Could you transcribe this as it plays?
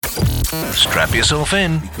Strap yourself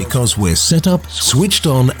in because we're set up, switched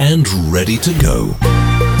on, and ready to go.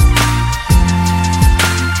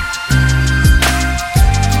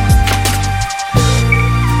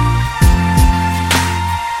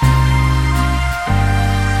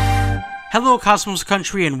 Hello, Cosmos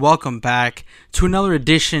Country, and welcome back to another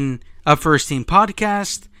edition of First Team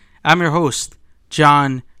Podcast. I'm your host,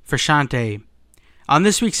 John Frusciante. On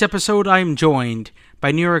this week's episode, I am joined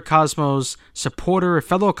by New York Cosmos supporter,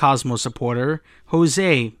 fellow Cosmos supporter,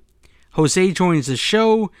 Jose. Jose joins the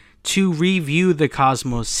show to review the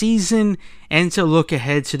Cosmos season and to look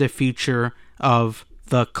ahead to the future of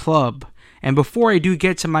the club. And before I do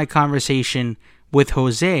get to my conversation with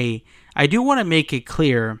Jose, I do want to make it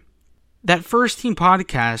clear that First Team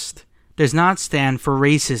Podcast does not stand for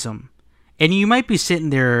racism. And you might be sitting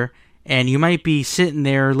there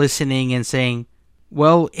listening and saying,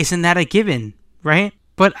 well, isn't that a given, right?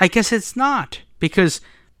 But I guess it's not, because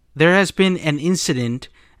there has been an incident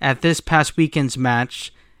at this past weekend's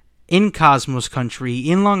match in Cosmos Country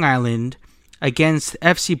in Long Island against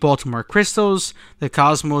FC Baltimore Crystals. The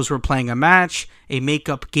Cosmos were playing a match, a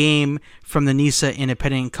makeup game from the NISA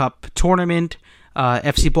Independent Cup tournament.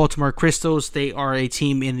 FC Baltimore Crystals, they are a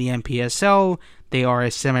team in the NPSL. They are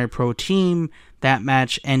a semi-pro team. That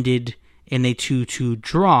match ended in a 2-2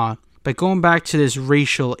 draw. But going back to this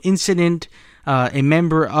racial incident, a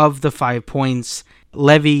member of the 5 Points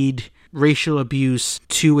levied racial abuse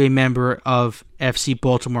to a member of FC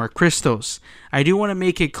Baltimore Crystals. I do want to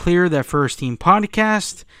make it clear that First Team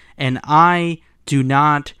Podcast and I do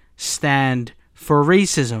not stand for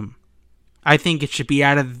racism. I think it should be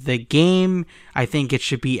out of the game. I think it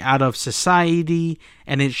should be out of society,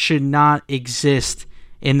 and it should not exist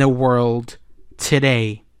in the world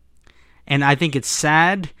today. And I think it's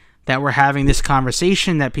sad that we're having this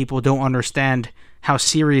conversation, that people don't understand how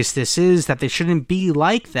serious this is, that they shouldn't be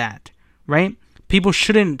like that, right? People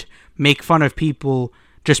shouldn't make fun of people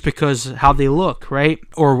just because how they look, right?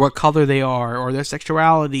 Or what color they are, or their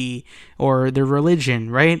sexuality, or their religion,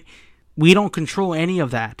 right? We don't control any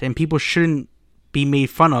of that, and people shouldn't be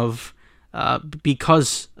made fun of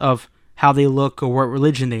because of how they look or what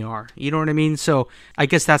religion they are. You know what I mean? So I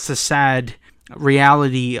guess that's the sad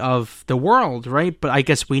reality of the world, right? But I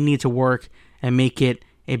guess we need to work and make it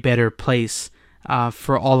a better place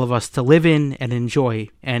for all of us to live in and enjoy.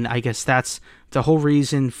 And I guess that's the whole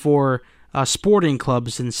reason for sporting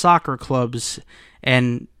clubs and soccer clubs.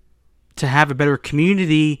 And to have a better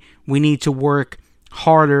community, we need to work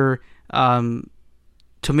harder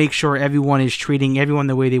to make sure everyone is treating everyone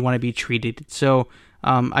the way they want to be treated. So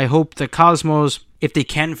I hope the Cosmos, if they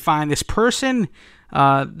can find this person,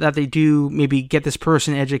 that they do maybe get this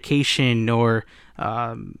person education, or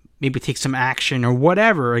maybe take some action or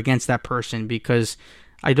whatever against that person, because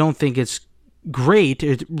I don't think it's great.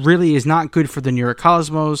 It really is not good for the New York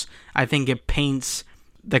Cosmos. I think it paints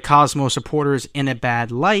the Cosmos supporters in a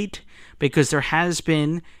bad light, because there has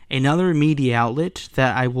been another media outlet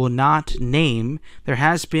that I will not name. There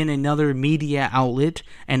has been another media outlet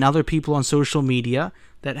and other people on social media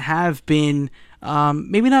that have been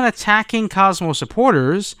maybe not attacking Cosmos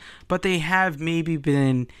supporters, but they have maybe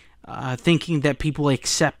been thinking that people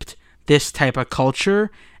accept this type of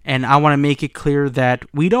culture. And I want to make it clear that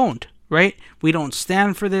we don't. Right? We don't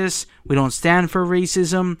stand for this. We don't stand for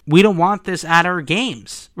racism. We don't want this at our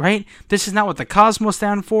games, right? This is not what the Cosmos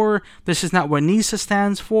stand for. This is not what NISA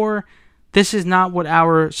stands for. This is not what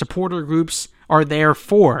our supporter groups are there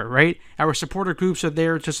for, right? Our supporter groups are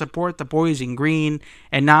there to support the boys in green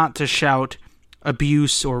and not to shout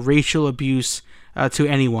abuse or racial abuse to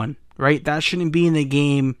anyone, right? That shouldn't be in the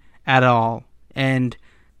game at all. And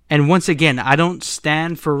once again, I don't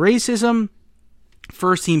stand for racism.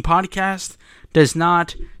 First Team Podcast does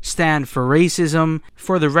not stand for racism.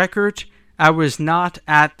 For the record, I was not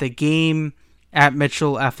at the game at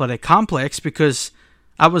Mitchell Athletic Complex because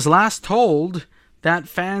I was last told that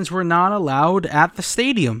fans were not allowed at the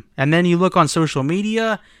stadium. And then you look on social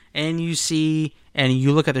media and you see, and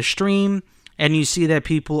you look at the stream and you see that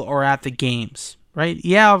people are at the games, right?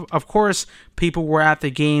 Yeah, of course, people were at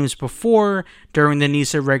the games before, during the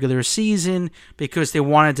NISA regular season, because they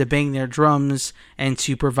wanted to bang their drums and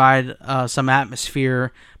to provide some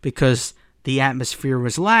atmosphere, because the atmosphere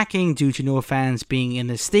was lacking due to no fans being in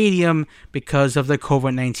the stadium because of the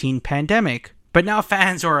COVID-19 pandemic. But now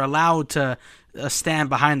fans are allowed to stand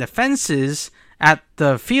behind the fences at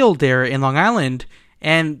the field there in Long Island,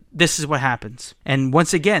 and this is what happens. And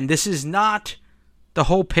once again, this is not the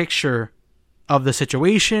whole picture of the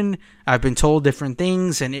situation. I've been told different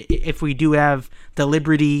things, and if we do have the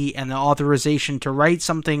liberty and the authorization to write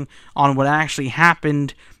something on what actually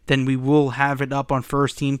happened, then we will have it up on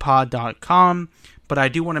firstteampod.com. But I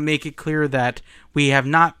do want to make it clear that we have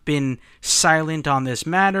not been silent on this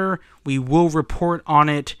matter. We will report on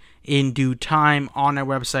it in due time on our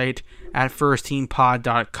website at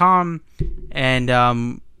firstteampod.com. And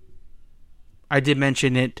I did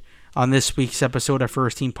mention it on this week's episode of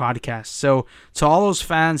First Team Podcast. So to all those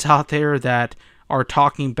fans out there that are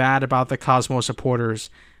talking bad about the Cosmos supporters,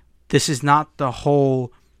 this is not the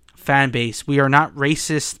whole fan base. We are not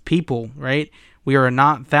racist people, right? We are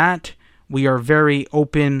not that. We are very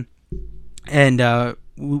open, and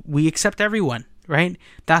we accept everyone, right?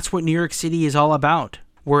 That's what New York City is all about.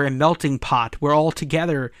 We're a melting pot. We're all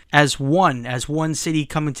together as one city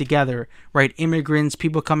coming together, right? Immigrants,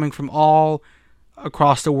 people coming from all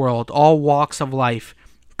across the world, all walks of life,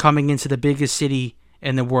 coming into the biggest city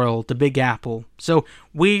in the world, the Big Apple. So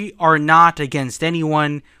we are not against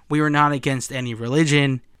anyone. We are not against any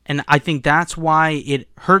religion. And I think that's why it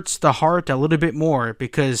hurts the heart a little bit more,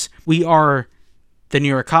 because we are the New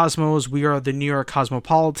York Cosmos, we are the New York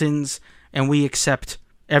Cosmopolitans, and we accept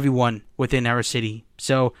everyone within our city.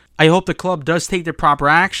 So I hope the club does take the proper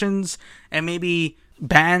actions and maybe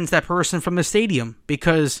bans that person from the stadium,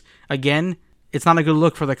 because, again, it's not a good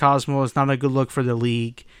look for the Cosmos, not a good look for the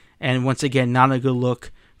league, and once again, not a good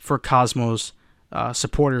look for Cosmos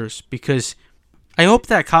supporters, because I hope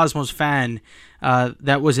that Cosmos fan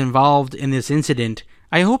that was involved in this incident,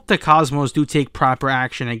 I hope the Cosmos do take proper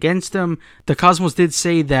action against them. The Cosmos did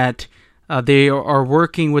say that they are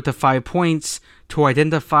working with the 5 points to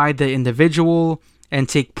identify the individual and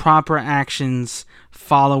take proper actions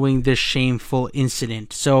following this shameful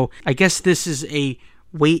incident. So I guess this is a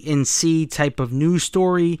wait and see type of news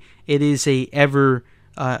story. It is a ever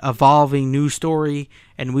evolving news story,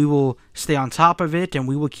 and we will stay on top of it, and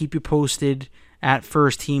we will keep you posted at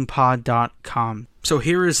firstteampod.com. So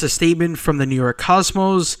here is a statement from the New York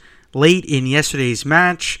Cosmos. Late in yesterday's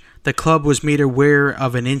match, the club was made aware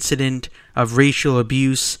of an incident of racial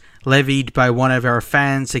abuse levied by one of our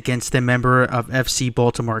fans against a member of FC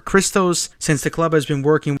Baltimore Christos. Since the club has been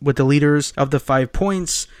working with the leaders of the 5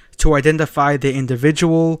 points to identify the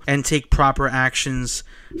individual and take proper actions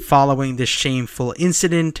following this shameful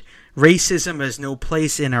incident, racism has no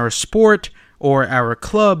place in our sport or our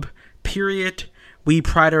club, period. We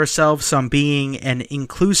pride ourselves on being an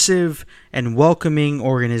inclusive and welcoming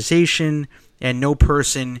organization, and no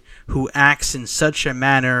person who acts in such a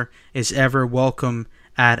manner is ever welcome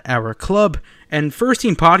at our club. And First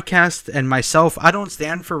Team Podcast and myself, I don't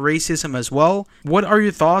stand for racism as well. What are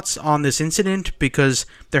your thoughts on this incident? Because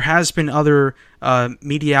there has been other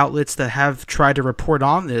media outlets that have tried to report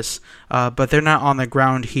on this, but they're not on the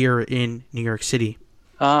ground here in New York City.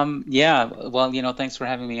 Yeah, well, thanks for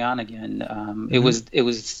having me on again. It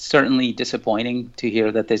was certainly disappointing to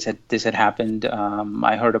hear that this had happened.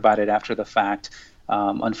 I heard about it after the fact.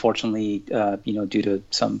 Unfortunately, due to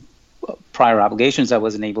some prior obligations, I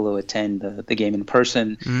wasn't able to attend the game in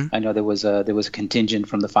person. I know there was a contingent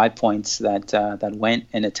from the 5 points that went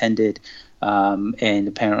and attended, and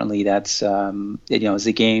apparently that's as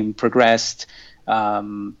the game progressed.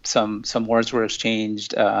 Some words were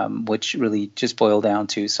exchanged, which really just boiled down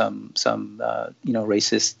to some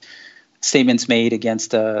racist statements made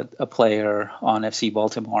against a player on FC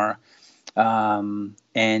Baltimore, and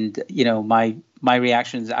my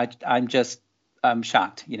reactions. I'm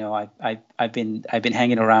shocked. I've been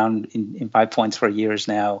hanging around in 5 points for years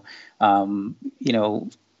now.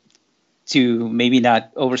 To maybe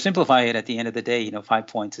not oversimplify it, at the end of the day, 5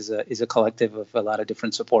 points is a collective of a lot of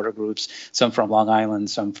different supporter groups. Some from Long Island,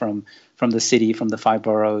 some from the city, from the 5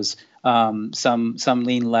 boroughs. Some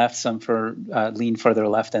lean left, some lean further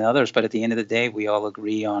left than others. But at the end of the day, we all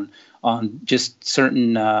agree on just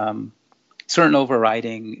certain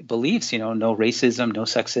overriding beliefs. No racism, no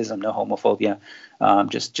sexism, no homophobia,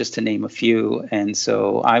 just to name a few. And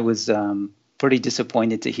so I was pretty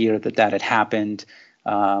disappointed to hear that had happened.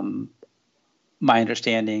 My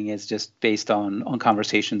understanding is just based on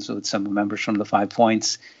conversations with some members from the 5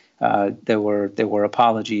 points. There were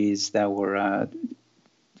apologies that were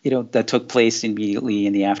that took place immediately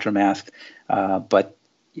in the aftermath. But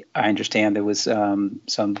I understand there was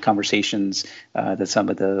some conversations that some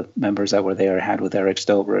of the members that were there had with Eric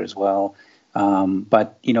Stover as well.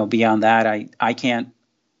 But beyond that, I can't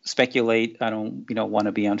speculate. I don't want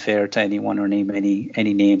to be unfair to anyone or name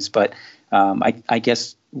any names. But I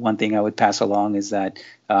guess one thing I would pass along is that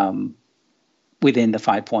within the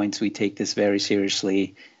 5 points, we take this very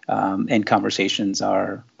seriously, and conversations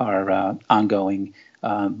are ongoing.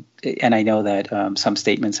 And I know that some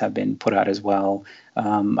statements have been put out as well.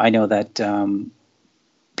 I know that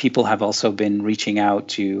people have also been reaching out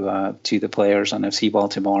to the players on FC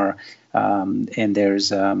Baltimore, and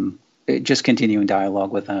there's just continuing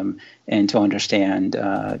dialogue with them and to understand,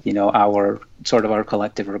 our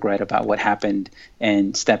collective regret about what happened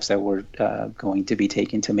and steps that were going to be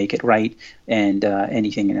taken to make it right, and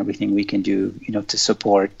anything and everything we can do, to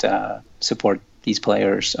support these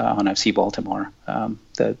players on FC Baltimore.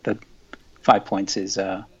 The 5 points is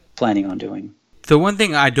planning on doing. The one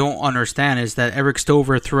thing I don't understand is that Eric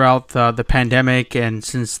Stover, throughout the pandemic and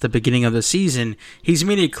since the beginning of the season, he's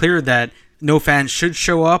made it clear that no fans should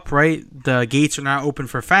show up, right? The gates are not open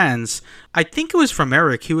for fans. I think it was from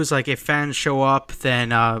Eric. He was like, if fans show up,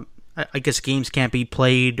 then I guess games can't be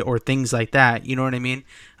played or things like that. You know what I mean?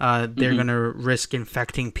 They're going to risk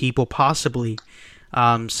infecting people possibly.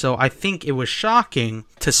 So I think it was shocking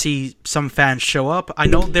to see some fans show up. I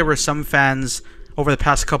know there were some fans over the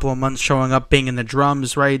past couple of months showing up, banging the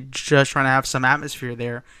drums, right? Just trying to have some atmosphere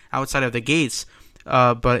there outside of the gates.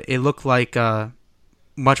 But it looked like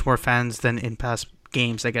much more fans than in past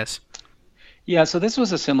games, I guess. Yeah, so this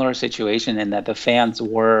was a similar situation in that the fans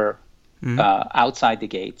were outside the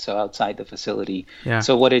gate, so outside the facility. Yeah.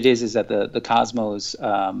 So what it is that the Cosmos,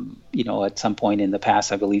 at some point in the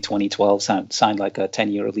past, I believe 2012, signed like a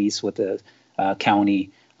 10-year lease with the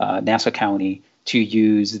county, Nassau County, to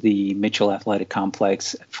use the Mitchell Athletic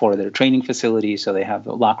Complex for their training facility. So they have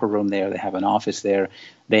a locker room there, they have an office there,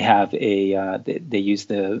 they have they use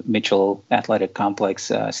the Mitchell Athletic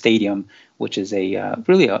Complex stadium, which is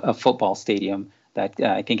really a football stadium that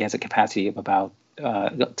I think has a capacity of about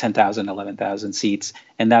 10,000, 11,000 seats,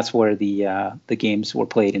 and that's where the games were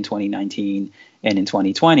played in 2019 and in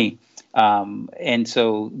 2020. And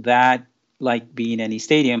so that, like being any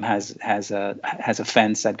stadium, has a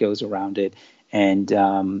fence that goes around it. And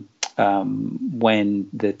when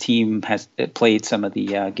the team has played some of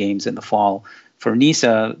the games in the fall for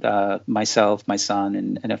Nisa, myself, my son,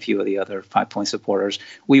 and a few of the other 5 Point supporters,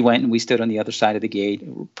 we went and we stood on the other side of the gate,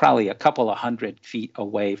 probably a couple of 100 feet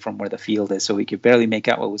away from where the field is, so we could barely make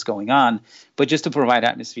out what was going on. But just to provide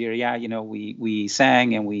atmosphere, we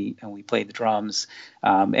sang and we played the drums,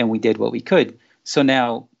 and we did what we could. So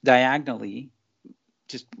now diagonally,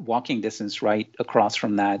 just walking distance right across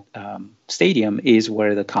from that stadium is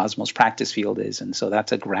where the Cosmos practice field is, and so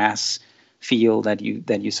that's a grass field that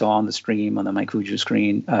you saw on the stream, on the Mike Huju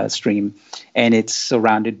stream, and it's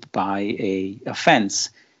surrounded by a fence.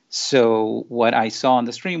 So what I saw on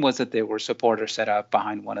the stream was that there were supporters set up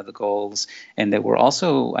behind one of the goals, and there were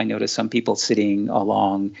also, I noticed, some people sitting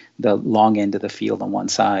along the long end of the field on one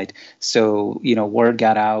side. So word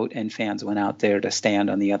got out, and fans went out there to stand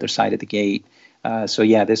on the other side of the gate.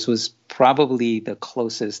 This was probably the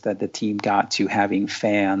closest that the team got to having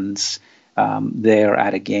fans there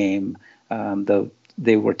at a game, though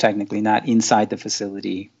they were technically not inside the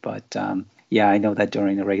facility. But I know that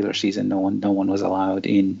during the regular season, no one was allowed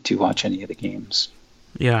in to watch any of the games.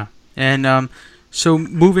 Yeah, and so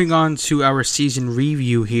moving on to our season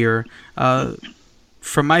review here.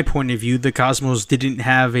 From my point of view, the Cosmos didn't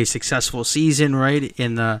have a successful season, right?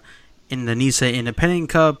 In the NISA Independent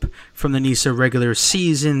Cup, from the NISA regular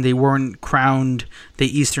season, they weren't crowned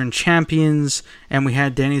the Eastern champions, and we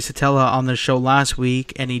had Danny Satella on the show last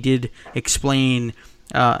week, and he did explain,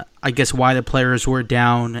 I guess, why the players were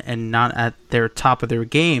down and not at their top of their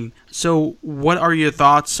game. So what are your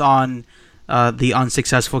thoughts on the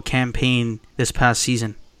unsuccessful campaign this past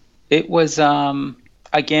season? It was,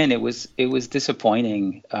 again, it was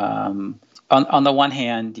disappointing. On the one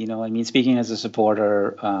hand, speaking as a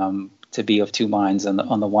supporter, to be of two minds.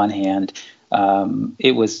 On the one hand,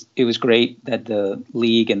 it was great that the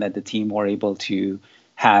league and that the team were able to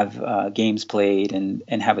have games played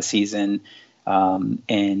and have a season,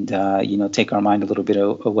 and take our mind a little bit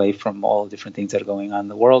away from all the different things that are going on in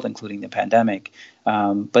the world, including the pandemic.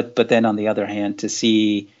 But then on the other hand, to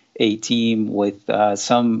see a team with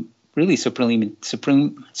some really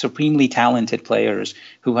supremely talented players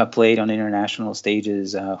who have played on international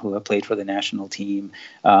stages, who have played for the national team,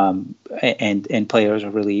 and players are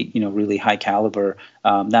really high caliber.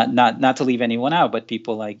 Not to leave anyone out, but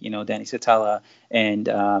people like Danny Satella and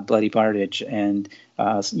Bloody Bardic and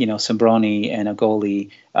Sambroni and Agoli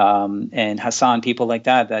and Hassan, people like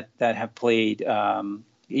that have played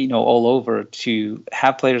all over. To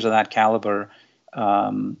have players of that caliber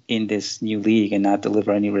in this new league and not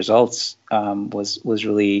deliver any results was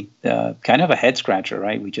really kind of a head scratcher,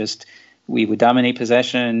 right? We would dominate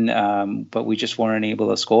possession, but we just weren't able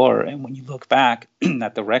to score. And when you look back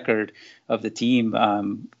at the record of the team,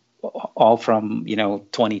 all from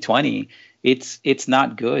 2020, it's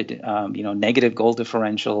not good. Negative goal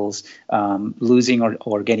differentials, losing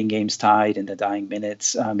or getting games tied in the dying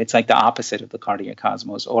minutes. It's like the opposite of the Cardiac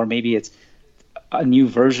Cosmos, or maybe it's a new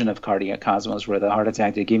version of Cardiac Cosmos, where the heart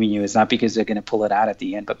attack they're giving you is not because they're going to pull it out at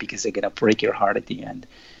the end, but because they're going to break your heart at the end.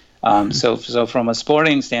 So from a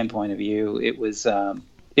sporting standpoint of view, it was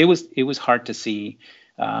hard to see,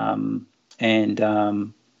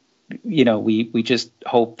 we just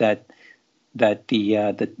hope that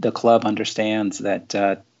the club understands that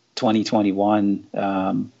 2021,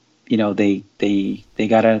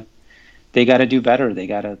 they gotta do better. They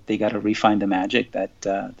gotta refine the magic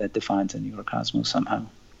that defines the New York Cosmos somehow.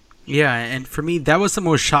 Yeah, and for me, that was the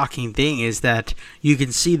most shocking thing, is that you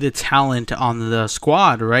can see the talent on the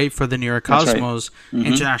squad, right, for the New York Cosmos, right.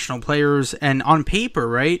 International players, and on paper,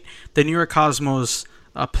 right, the New York Cosmos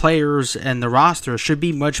players and the roster should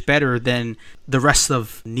be much better than the rest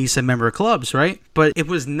of NISA member clubs, right? But it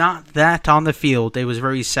was not that on the field. It was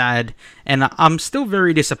very sad, and I'm still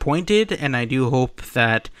very disappointed, and I do hope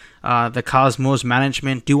that the Cosmos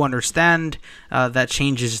management do understand that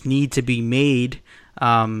changes need to be made.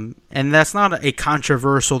 And that's not a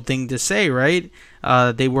controversial thing to say, right?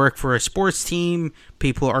 They work for a sports team.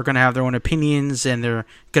 People are going to have their own opinions, and they're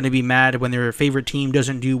going to be mad when their favorite team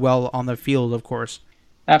doesn't do well on the field, of course.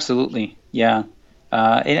 Absolutely, yeah.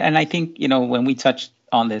 And I think, when we touched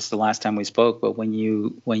on this the last time we spoke, but when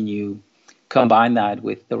you combine that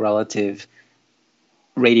with the relative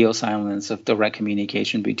radio silence of direct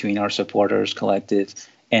communication between our supporters collective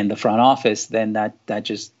and the front office, then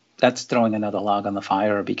that's throwing another log on the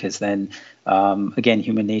fire, because then, again,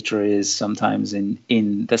 human nature is sometimes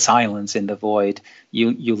in the silence, in the void.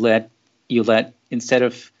 You let instead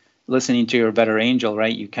of listening to your better angel,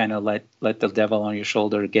 right, you kind of let the devil on your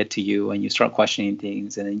shoulder get to you, and you start questioning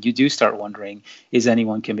things, and then you do start wondering, is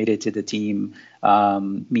anyone committed to the team?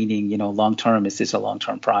 Meaning, long term, is this a long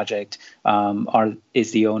term project?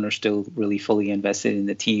 Is the owner still really fully invested in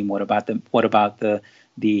the team? What about the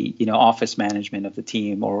office management of the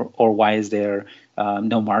team, or why is there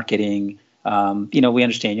no marketing? We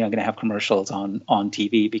understand you're not going to have commercials on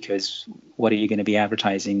TV, because what are you going to be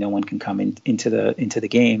advertising? No one can come into the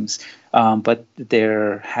games. But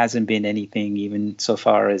there hasn't been anything, even so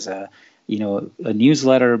far as a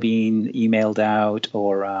newsletter being emailed out,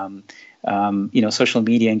 or social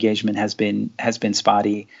media engagement has been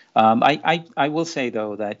spotty. I will say,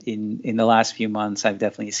 though, that in the last few months, I've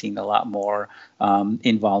definitely seen a lot more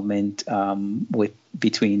involvement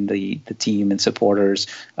between the team and supporters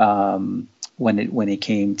when it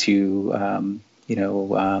came to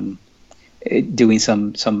doing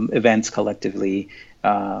some events collectively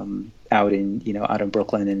out in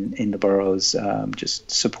Brooklyn and in the boroughs,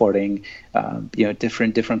 just supporting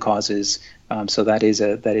different causes. So that is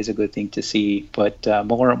a good thing to see, but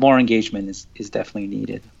more engagement is definitely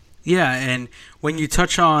needed. Yeah, and when you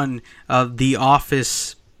touch on the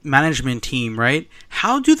office management team, right?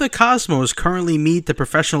 How do the Cosmos currently meet the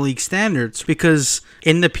professional league standards? Because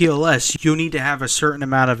in the PLS, you need to have a certain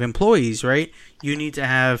amount of employees, right? You need to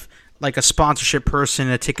have like a sponsorship person,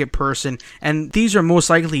 a ticket person, and these are most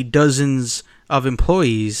likely dozens of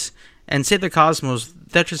employees. And say the Cosmos,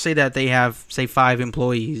 let's just say that they have, say, 5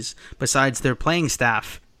 employees besides their playing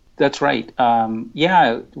staff. That's right.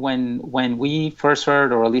 When we first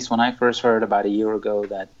heard, or at least when I first heard about a year ago,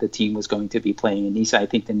 that the team was going to be playing in NISA, I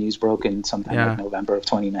think the news broke in sometime like November of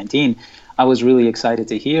 2019. I was really excited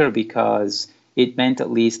to hear, because it meant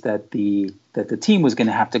at least that the team was going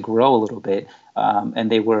to have to grow a little bit,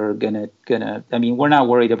 and they were gonna. I mean, we're not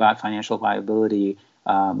worried about financial viability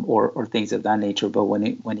or things of that nature, but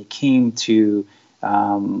when it came to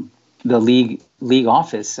the league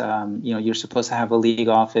office, you're supposed to have a league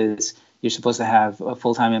office. You're supposed to have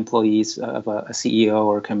full-time employees of a CEO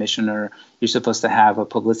or a commissioner. You're supposed to have a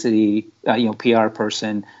publicity, PR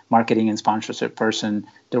person, marketing and sponsorship person,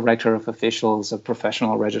 director of officials, a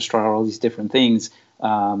professional registrar, all these different things.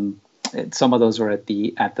 Some of those are at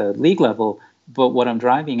the league level. But what I'm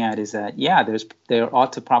driving at is that, there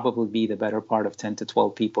ought to probably be the better part of 10 to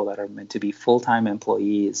 12 people that are meant to be full-time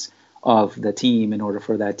employees of the team in order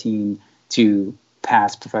for that team to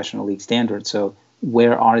pass professional league standards. So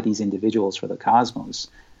where are these individuals for the Cosmos?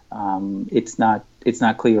 It's not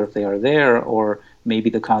clear if they are there, or maybe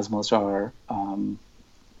the Cosmos are. I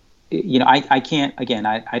can't. Again,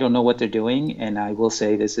 I don't know what they're doing, and I will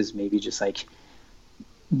say this is maybe just like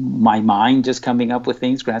my mind just coming up with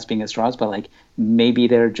things, grasping at straws. But like maybe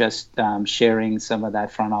they're just sharing some of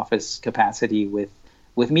that front office capacity with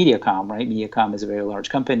Mediacom, right? Mediacom is a very large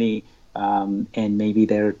company. And maybe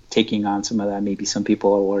they're taking on some of that. Maybe some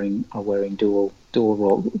people are wearing dual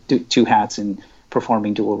role, two hats, and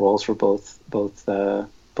performing dual roles for both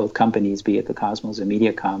companies, be it the Cosmos and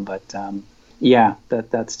Mediacom.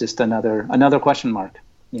 But that's just another question mark.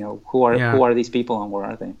 Who are these people and where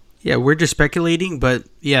are they? Yeah, we're just speculating, but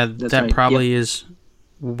That's that right. probably is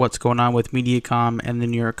what's going on with Mediacom and the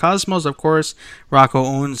New York Cosmos. Of course, Rocco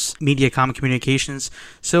owns Mediacom Communications,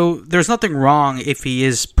 so there's nothing wrong if he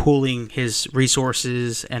is pooling his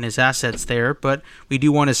resources and his assets there, but we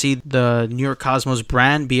do want to see the New York Cosmos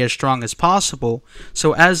brand be as strong as possible.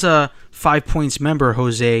 So as a 5 Points member,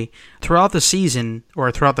 Jose, throughout the season,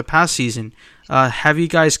 or throughout the past season, have you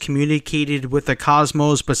guys communicated with the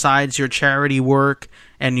Cosmos besides your charity work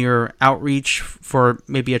and your outreach for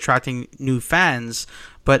maybe attracting new fans?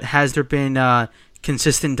 But has there been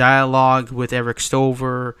consistent dialogue with Eric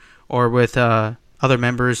Stover or with other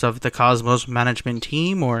members of the Cosmos management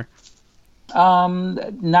team? Or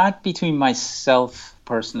not between myself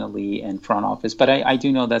personally and front office, but I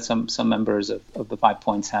do know that some members of the 5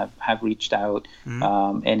 Points have reached out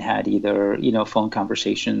and had either phone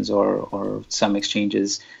conversations or some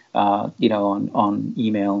exchanges on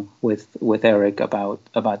email with Eric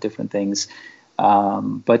about different things.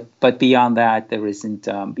 But beyond that, there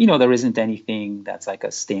isn't anything that's like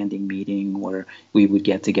a standing meeting where we would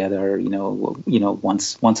get together,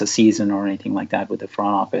 once a season or anything like that with the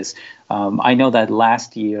front office. I know that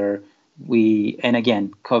last year and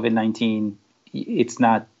again, COVID-19, it's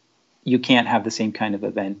not, you can't have the same kind of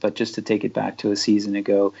event, but just to take it back to a season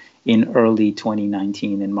ago, in early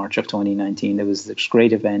 2019, in March of 2019, there was this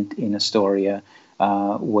great event in Astoria,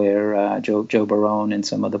 where Joe Barone and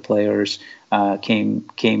some of the players came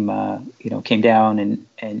down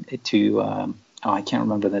and to I can't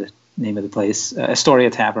remember the name of the place,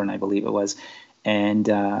 Astoria Tavern, I believe it was, and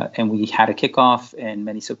we had a kickoff, and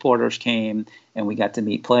many supporters came, and we got to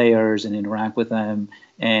meet players and interact with them.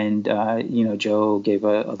 And Joe gave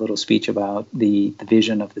a little speech about the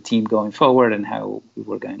vision of the team going forward and how we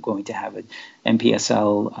were going to have an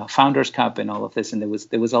NPSL Founders Cup and all of this. And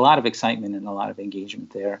there was a lot of excitement and a lot of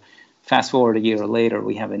engagement there. Fast forward a year later,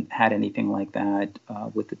 we haven't had anything like that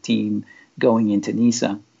with the team going into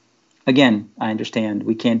NISA. Again, I understand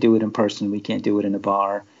we can't do it in person, we can't do it in a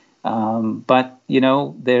bar, but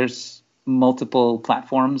there's multiple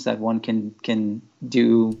platforms that one can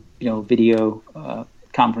do video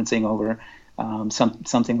conferencing over.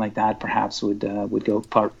 Something like that perhaps would go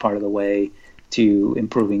part of the way to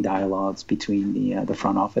improving dialogues between the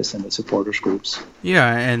front office and the supporters groups.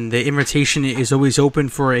 Yeah, and the invitation is always open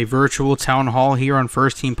for a virtual town hall here on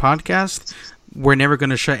First Team Podcast. We're never going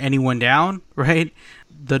to shut anyone down, right?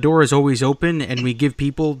 The door is always open, and we give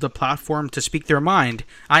people the platform to speak their mind.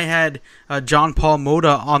 I had John Paul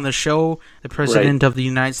Moda on the show, the president of the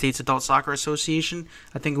United States Adult Soccer Association.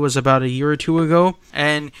 I think it was about a year or two ago.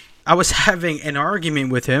 And I was having an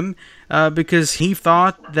argument with him because he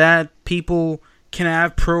thought that people can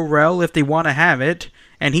have ProRel if they want to have it,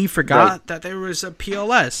 and he forgot that there was a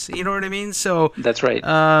PLS. You know what I mean? So that's right.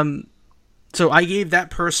 So I gave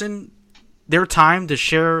that person their time to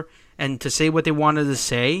share and to say what they wanted to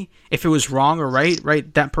say. If it was wrong or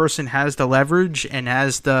right, that person has the leverage and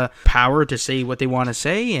has the power to say what they want to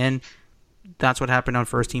say, and that's what happened on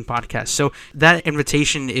First Team Podcast. So that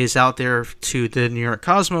invitation is out there to the New York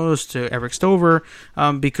Cosmos, to Eric Stover,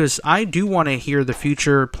 because I do want to hear the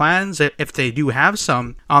future plans, if they do have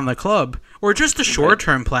some, on the club, or just the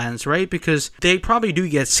short-term plans, right? Because they probably do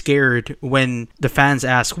get scared when the fans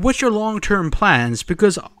ask, what's your long-term plans?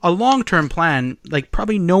 Because a long-term plan, like,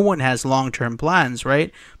 probably no one has long-term plans,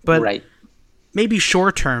 right? But maybe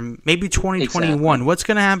short-term, maybe 2021. Exactly. What's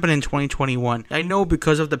going to happen in 2021? I know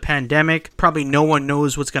because of the pandemic, probably no one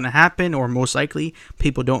knows what's going to happen, or most likely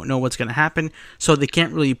people don't know what's going to happen, so they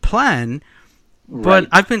can't really plan. But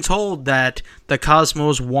I've been told that the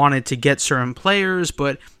Cosmos wanted to get certain players,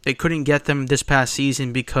 but they couldn't get them this past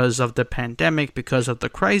season because of the pandemic, because of the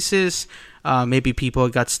crisis. Maybe people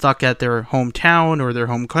got stuck at their hometown or their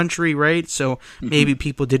home country, right? So maybe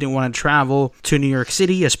people didn't want to travel to New York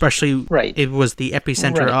City, especially it was the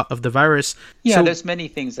epicenter of the virus. Yeah, so, there's many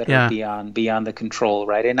things that are beyond the control,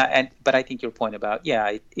 right? But I think your point about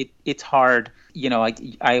it's hard.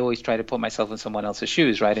 I always try to put myself in someone else's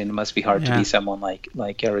shoes, right? And it must be hard to be someone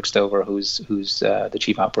like Eric Stover, who's the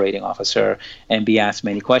chief operating officer, and be asked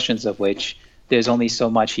many questions of which there's only so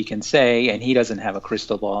much he can say, and he doesn't have a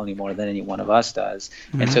crystal ball any more than any one of us does.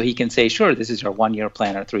 And so he can say, sure, this is our 1-year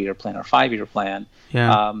plan or 3-year plan or 5-year plan.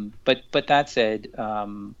 But that said,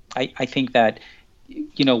 I think that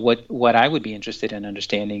what I would be interested in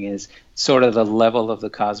understanding is sort of the level of the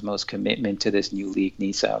Cosmos commitment to this new league,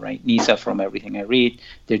 NISA, right? NISA, from everything I read,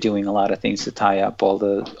 they're doing a lot of things to tie up all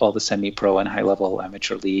the semi-pro and high-level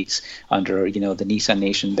amateur leagues under the NISA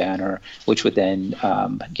Nation banner, which would then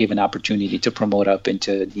give an opportunity to promote up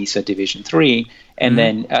into NISA Division 3, and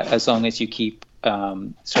then as long as you keep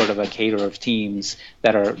sort of a cadre of teams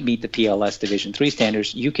that meet the PLS Division 3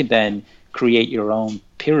 standards, you can then create your own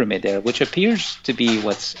pyramid there, which appears to be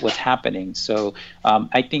what's happening. So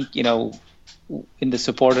I think, in the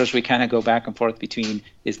supporters, we kind of go back and forth between,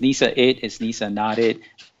 is NISA it, is NISA not it?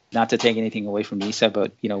 Not to take anything away from NISA,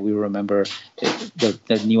 but we remember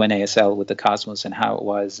the new NASL with the Cosmos and how it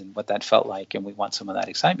was and what that felt like, and we want some of that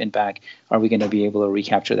excitement back. Are we going to be able to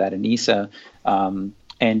recapture that in NISA?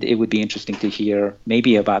 And it would be interesting to hear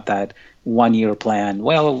maybe about that 1-year plan.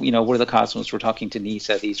 Well, we're the Cosmos, we're talking to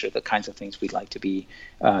NISA. These are the kinds of things we'd like to be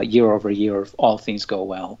year over year if all things go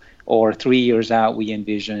well. Or 3 years out, we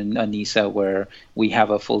envision a NISA where we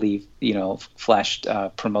have a fully, fleshed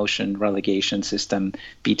promotion relegation system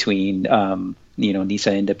between,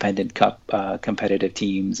 NISA Independent Cup competitive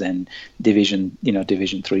teams and Division 3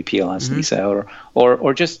 PLS NISA,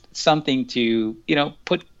 or just something to,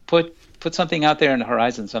 put something out there in the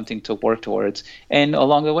horizon, something to work towards, and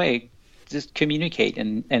along the way, just communicate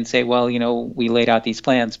and say, well, we laid out these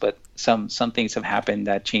plans, but some things have happened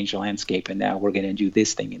that changed the landscape, and now we're going to do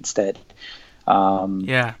this thing instead.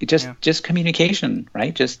 Just communication,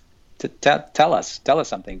 right? Just to tell us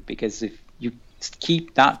something, because if you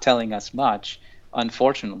keep not telling us much,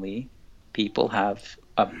 unfortunately, people have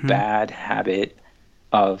a bad habit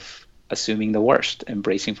of assuming the worst,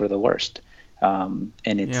 embracing for the worst. And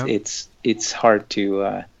it's hard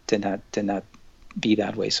to not be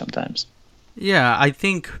that way sometimes. Yeah, I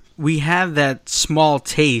think we have that small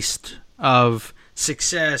taste of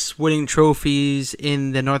success, winning trophies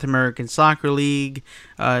in the North American Soccer League,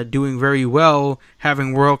 doing very well,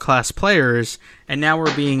 having world-class players, and now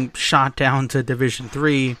we're being shot down to Division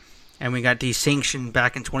 3, and we got desanctioned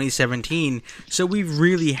back in 2017. So we've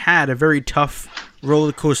really had a very tough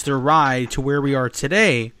roller coaster ride to where we are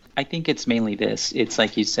today. I think it's mainly this. It's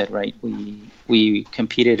like you said, right? We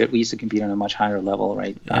competed. We used to compete on a much higher level,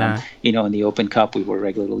 right? Yeah. In the Open Cup, we would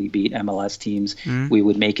regularly beat MLS teams. We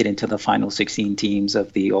would make it into the final 16 teams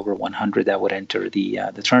of the over 100 that would enter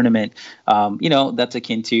the tournament. That's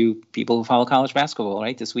akin to people who follow college basketball,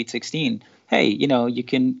 right? The Sweet 16. Hey, you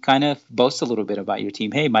can kind of boast a little bit about your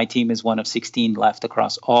team. Hey, my team is one of 16 left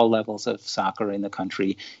across all levels of soccer in the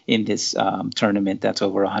country in this tournament that's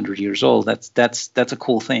over 100 years old. That's a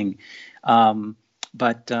cool thing.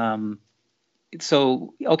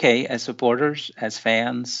 So, okay, as supporters, as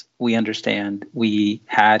fans, we understand we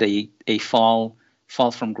had a fall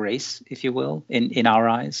from grace, if you will, in our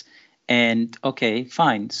eyes. And okay,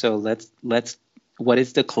 fine. So let's what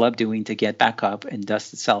is the club doing to get back up and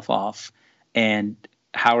dust itself off? And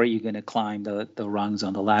how are you going to climb the rungs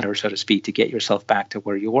on the ladder, so to speak, to get yourself back to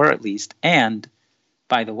where you were at least? And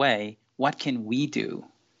by the way, what can we do?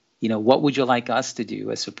 What would you like us to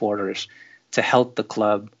do as supporters to help the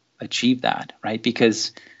club achieve that, right?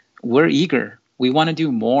 Because we're eager. We want to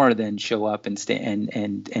do more than show up and stand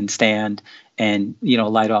and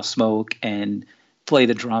light off smoke and play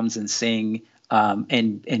the drums and sing.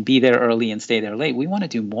 And be there early and stay there late. We want to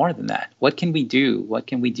do more than that. What can we do? What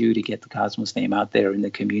can we do to get the Cosmos name out there in the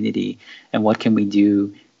community? And what can we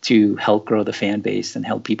do to help grow the fan base and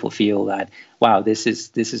help people feel that, wow, this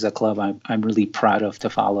is a club I'm really proud of to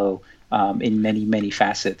follow in many, many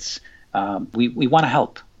facets. We want to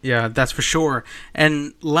help. Yeah, that's for sure.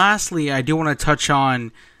 And lastly, I do want to touch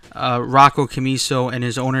on Rocco Commisso and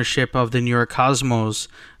his ownership of the New York Cosmos.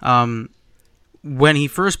 When he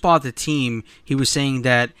first bought the team, he was saying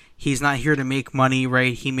that he's not here to make money,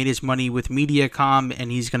 right? He made his money with Mediacom, and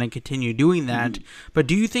he's going to continue doing that. But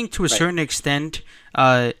do you think to a certain extent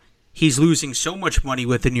he's losing so much money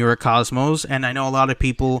with the New York Cosmos? And I know a lot of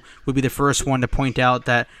people would be the first one to point out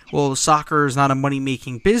that, well, soccer is not a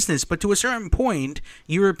money-making business. But to a certain point,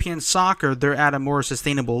 European soccer, they're at a more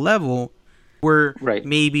sustainable level where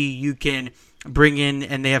maybe you can bring in,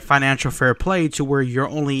 and they have financial fair play to where you're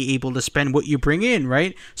only able to spend what you bring in,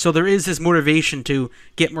 right? So there is this motivation to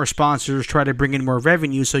get more sponsors, try to bring in more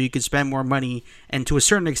revenue so you can spend more money, and to a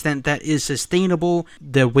certain extent that is sustainable.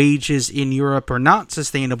 The wages in Europe are not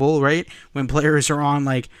sustainable, right? When players are on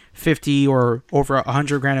like 50 or over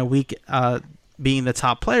 100 grand a week being the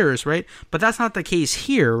top players, right? But that's not the case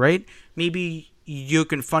here, right? Maybe you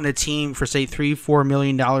can fund a team for, say, $3-4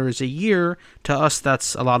 million a year. To us,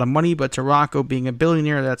 that's a lot of money, but to Rocco, being a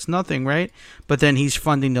billionaire, that's nothing, right? But then he's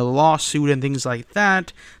funding the lawsuit and things like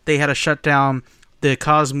that. They had to shut down the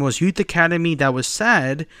Cosmos Youth Academy. That was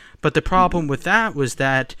sad, but the problem with that was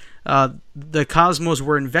that the Cosmos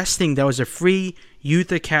were investing. That was a free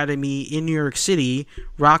youth academy in New York City.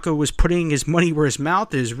 Rocco was putting his money where his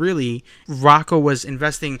mouth is, really. Rocco was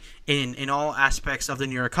investing in all aspects of the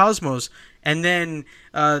New York Cosmos. And then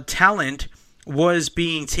talent was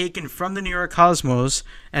being taken from the New York Cosmos,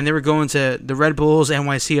 and they were going to the Red Bulls,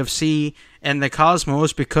 NYCFC, and the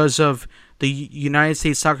Cosmos because of the United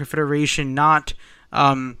States Soccer Federation not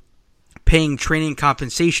paying training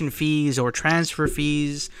compensation fees or transfer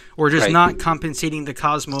fees, or just not compensating the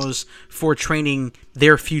Cosmos for training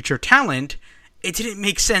their future talent. It didn't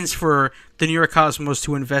make sense for the New York Cosmos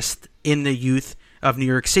to invest in the youth of New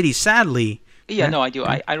York City, sadly. Yeah, no, I do.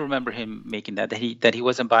 I remember him making that he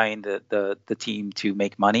wasn't buying the team to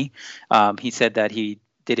make money. He said that he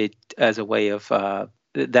did it as a way of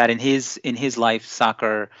that in his life,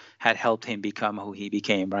 soccer had helped him become who he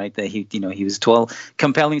became, right? That he was 12,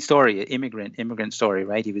 compelling story, immigrant story,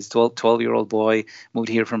 right? He was 12-year-old boy, moved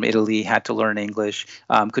here from Italy, had to learn English,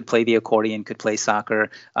 could play the accordion, could play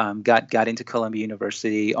soccer, got into Columbia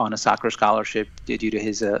University on a soccer scholarship due to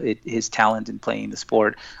his talent in playing the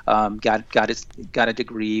sport, got a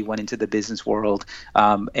degree, went into the business world,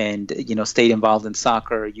 and stayed involved in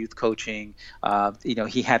soccer, youth coaching.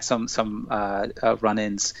 He had some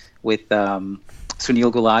run-ins with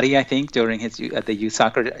Sunil Gulati, I think, during his the youth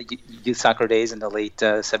soccer days in the late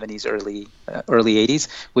 70s, early 80s,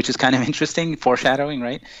 which is kind of interesting, foreshadowing,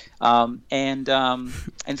 right? And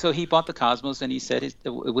so he bought the Cosmos, and he said it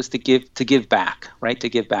was to give back, right? To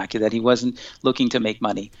give back, that he wasn't looking to make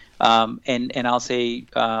money. And I'll say,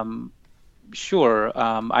 sure,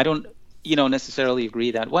 I don't necessarily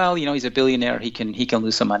agree that, well, he's a billionaire, he can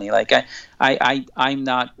lose some money. Like I'm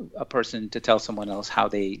not a person to tell someone else how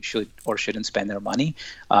they should or shouldn't spend their money.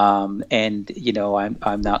 And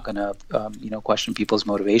I'm not gonna question people's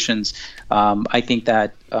motivations. I think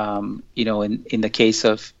that in the case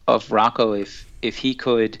of Rocco, if he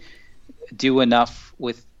could do enough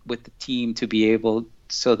with the team to be able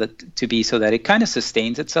so that it kind of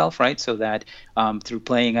sustains itself, right? So that through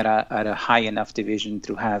playing at a high enough division,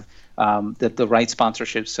 through have the right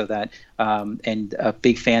sponsorships, so that and a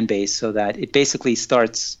big fan base, so that it basically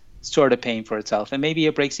starts sort of paying for itself, and maybe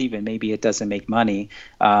it breaks even, maybe it doesn't make money,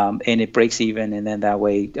 and it breaks even, and then that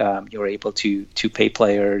way you're able to pay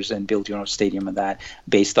players and build your own stadium, and that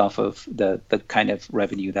based off of the kind of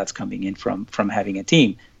revenue that's coming in from having a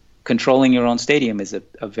team. Controlling your own stadium is a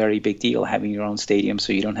very big deal. Having your own stadium,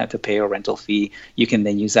 so you don't have to pay a rental fee. You can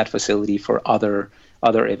then use that facility for other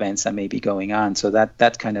events that may be going on. So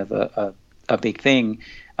that's kind of a big thing.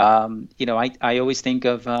 I always think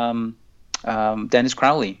of Dennis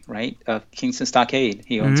Crowley, right? Kingston Stockade.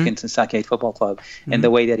 He owns Kingston Stockade Football Club, and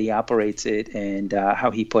the way that he operates it, and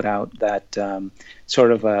how he put out that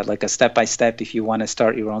sort of like a step-by-step, if you want to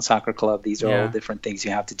start your own soccer club, these are all different things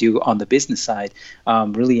you have to do on the business side,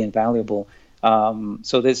 really invaluable.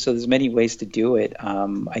 So there's many ways to do it.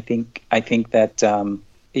 I think that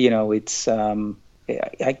it's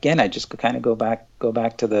again, I just kind of go back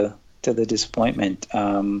to the disappointment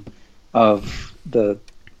of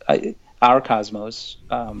our Cosmos,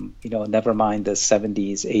 never mind the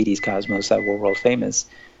 70s, 80s Cosmos that were world famous,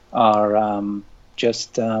 are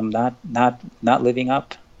just not living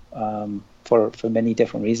up for many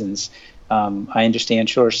different reasons. I understand,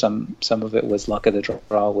 sure, some of it was luck of the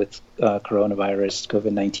draw with coronavirus,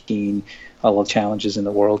 COVID-19, all the challenges in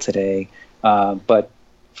the world today. But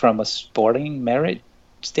from a sporting merit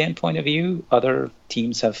standpoint of view, other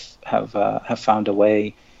teams have found a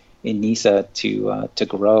way in NISA to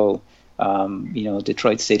grow.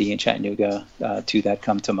 Detroit City and Chattanooga, two that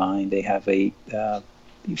come to mind. They have a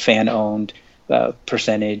fan-owned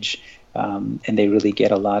percentage, and they really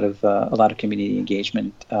get a lot of community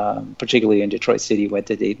engagement, particularly in Detroit City, what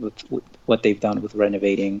they've done with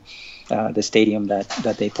renovating the stadium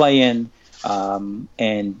that they play in,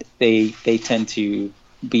 and they tend to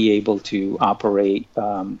be able to operate.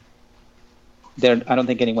 I don't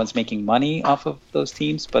think anyone's making money off of those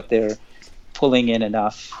teams, but they're pulling in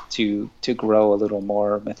enough to grow a little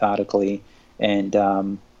more methodically, and not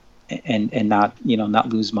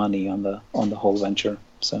lose money on the whole venture.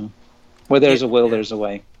 So where there's a will, there's a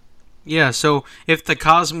way. Yeah, so if the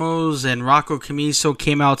Cosmos and Rocco Commisso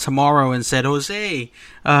came out tomorrow and said, Jose,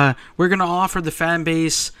 we're going to offer the fan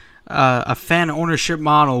base a fan ownership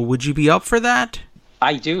model, would you be up for that?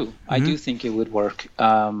 I do. Mm-hmm. I do think it would work.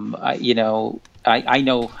 I know. I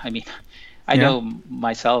know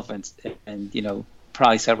myself and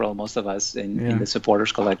probably most of us in the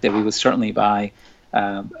supporters collective, we would certainly buy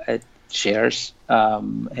shares,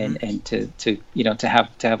 and to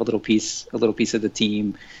have a little piece of the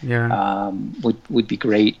team, would be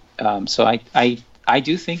great. So I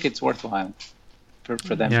do think it's worthwhile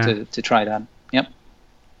for them to try that. Yep.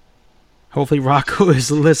 Hopefully Rocco is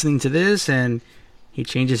listening to this and he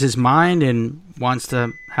changes his mind and wants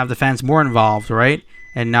to have the fans more involved, right?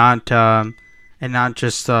 And not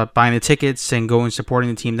just buying the tickets and going supporting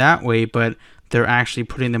the team that way, but they're actually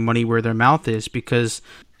putting the money where their mouth is, because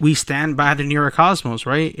we stand by the New York Cosmos,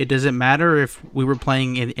 right? It doesn't matter if we were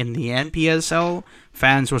playing in the NPSL,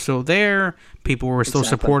 fans were still there, people were still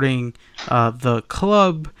supporting the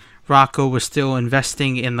club, Rocco was still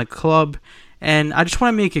investing in the club. And I just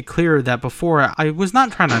want to make it clear that before, I was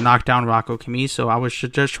not trying to knock down Rocco Commisso. I was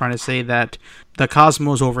just trying to say that the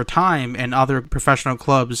Cosmos over time and other professional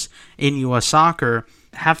clubs in U.S. soccer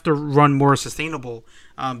have to run more sustainable,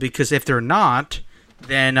 because if they're not,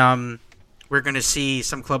 then we're going to see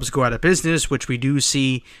some clubs go out of business, which we do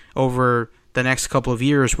see over the next couple of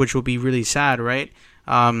years, which will be really sad, right?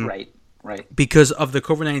 Right. Because of the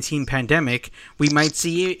COVID-19 pandemic, we might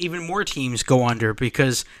see even more teams go under,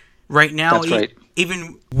 because right now,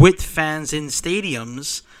 even with fans in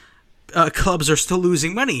stadiums, clubs are still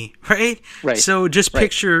losing money, right? So just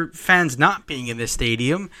picture fans not being in the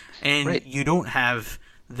stadium, and you don't have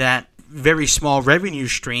that very small revenue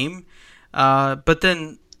stream. But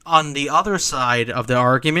then on the other side of the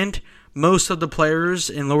argument, most of the players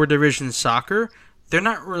in lower division soccer, they're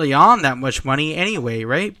not really on that much money anyway,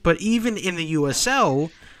 right? But even in the USL,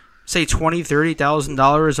 say $20,000,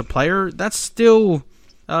 $30,000 a player, that's still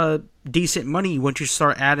decent money once you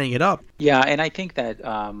start adding it up. Yeah, and I think that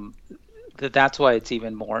that's why it's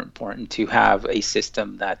even more important to have a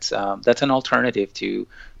system that's an alternative to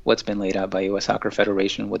what's been laid out by U.S. Soccer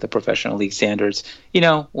Federation with the professional league standards.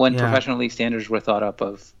 When professional league standards were thought up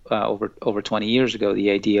of over 20 years ago,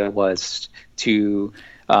 the idea was to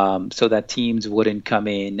so that teams wouldn't come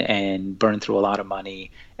in and burn through a lot of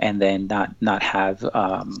money and then not have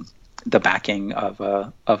the backing of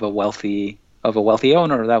a wealthy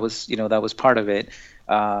owner. That was part of it.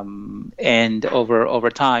 And over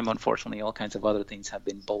time, unfortunately, all kinds of other things have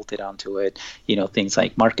been bolted onto it. Things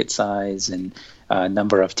like market size and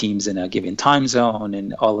number of teams in a given time zone,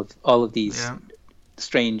 and all of these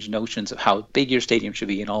strange notions of how big your stadium should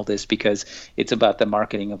be, and all this, because it's about the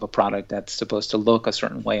marketing of a product that's supposed to look a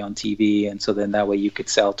certain way on TV, and so then that way you could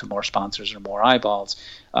sell to more sponsors or more eyeballs.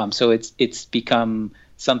 So it's become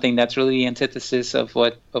something that's really the antithesis of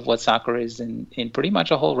what soccer is in pretty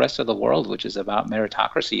much a whole rest of the world, which is about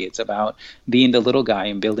meritocracy. It's about being the little guy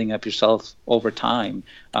and building up yourself over time.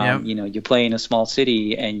 You play in a small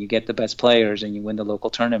city and you get the best players and you win the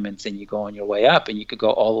local tournaments and you go on your way up, and you could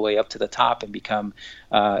go all the way up to the top and become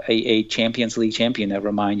a Champions League champion,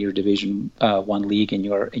 never mind your Division One league in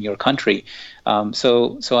your country.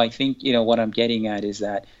 So I think what I'm getting at is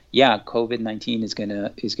that COVID-19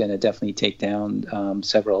 is gonna definitely take down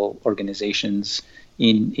several organizations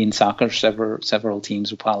in soccer. Several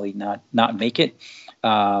teams will probably not make it.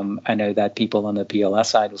 I know that people on the PLS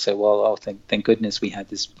side will say, "Well, thank goodness we had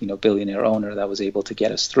this billionaire owner that was able to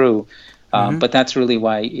get us through." But that's really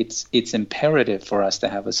why it's imperative for us to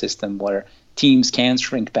have a system where teams can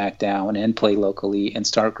shrink back down and play locally and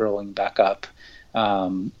start growing back up.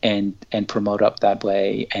 And promote up that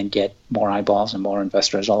way and get more eyeballs and more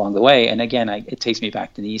investors along the way. And again, it takes me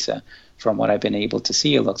back to NISA. From what I've been able to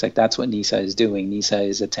see, it looks like that's what NISA is doing. NISA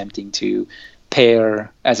is attempting to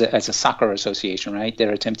pair, as a soccer association, right?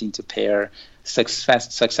 They're attempting to pair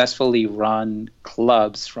successfully run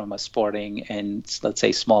clubs from a sporting and, let's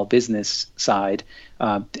say, small business side,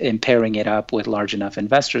 and pairing it up with large enough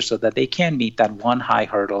investors so that they can meet that one high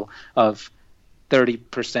hurdle of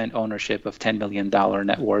 30% ownership of $10 million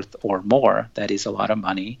net worth or more. That is a lot of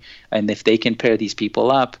money. And if they can pair these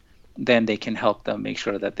people up, then they can help them make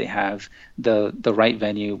sure that they have the right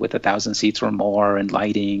venue with 1,000 seats or more, and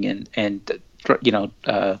lighting and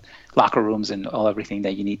locker rooms and everything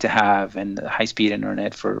that you need to have, and high-speed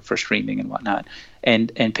internet for streaming and whatnot,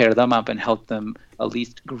 and pair them up and help them at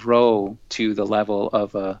least grow to the level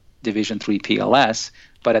of a Division III PLS.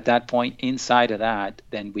 But at that point, inside of that,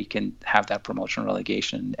 then we can have that promotion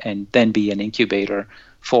relegation and then be an incubator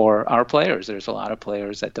for our players. There's a lot of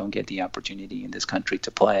players that don't get the opportunity in this country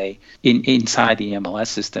to play inside the MLS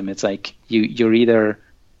system. It's like you're either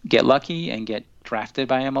get lucky and get drafted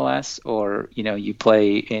by MLS, or you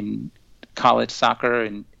play in college soccer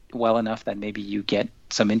and well enough that maybe you get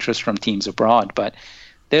some interest from teams abroad. But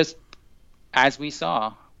there's, as we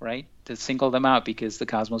saw, right, to single them out because the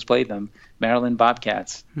Cosmos played them, Maryland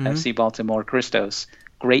Bobcats, FC Baltimore Christos,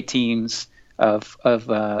 great teams of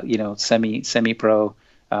semi-pro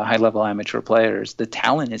high-level amateur players. The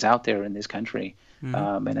talent is out there in this country,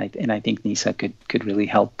 and I think NISA could really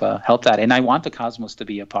help that. And I want the Cosmos to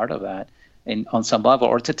be a part of that, and on some level,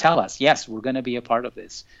 or to tell us, yes, we're going to be a part of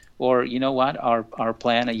this. Or, you know what, our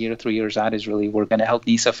plan a year, 3 years out is really, we're going to help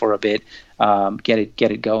NISA for a bit, get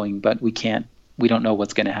it going, but we don't know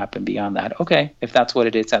what's going to happen beyond that. Okay, if that's what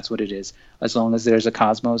it is, that's what it is. As long as there's a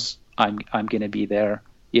Cosmos, I'm going to be there,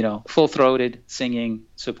 full-throated, singing,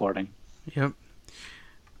 supporting. Yep.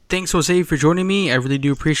 Thanks, Jose, for joining me. I really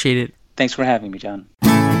do appreciate it. Thanks for having me, John.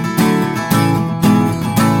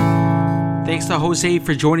 Thanks to Jose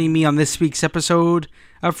for joining me on this week's episode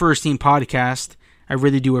of First Team Podcast. I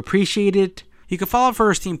really do appreciate it. You can follow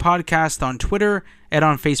First Team Podcast on Twitter and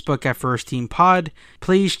on Facebook at First Team Pod.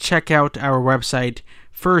 Please check out our website,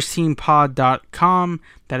 firstteampod.com.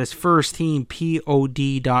 That is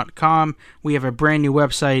firstteampod.com. We have a brand new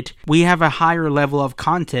website. We have a higher level of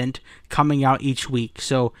content coming out each week.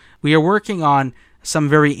 So we are working on some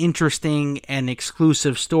very interesting and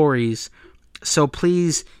exclusive stories. So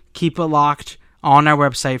please keep it locked on our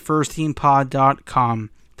website, firstteampod.com.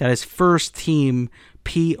 That is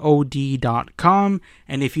firstteampod.com.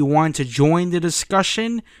 And if you want to join the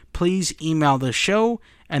discussion, please email the show.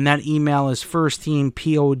 And that email is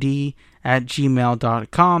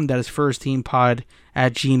firstteampod@gmail.com. That is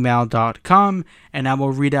firstteampod@gmail.com. And I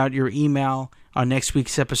will read out your email on next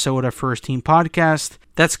week's episode of First Team Podcast.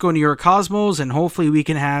 That's going to your Cosmos, and hopefully we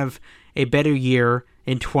can have a better year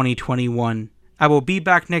in 2021. I will be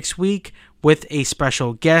back next week with a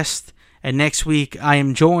special guest. And next week I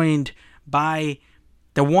am joined by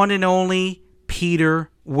the one and only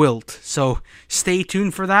Peter Wilt. So stay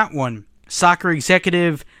tuned for that one.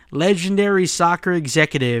 Legendary soccer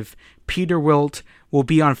executive Peter Wilt will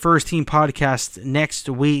be on First Team Podcast next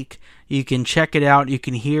week. You can check it out. You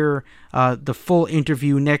can hear the full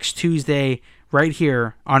interview next Tuesday right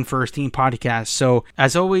here on First Team Podcast. So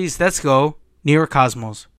as always, let's go New York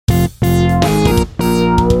Cosmos.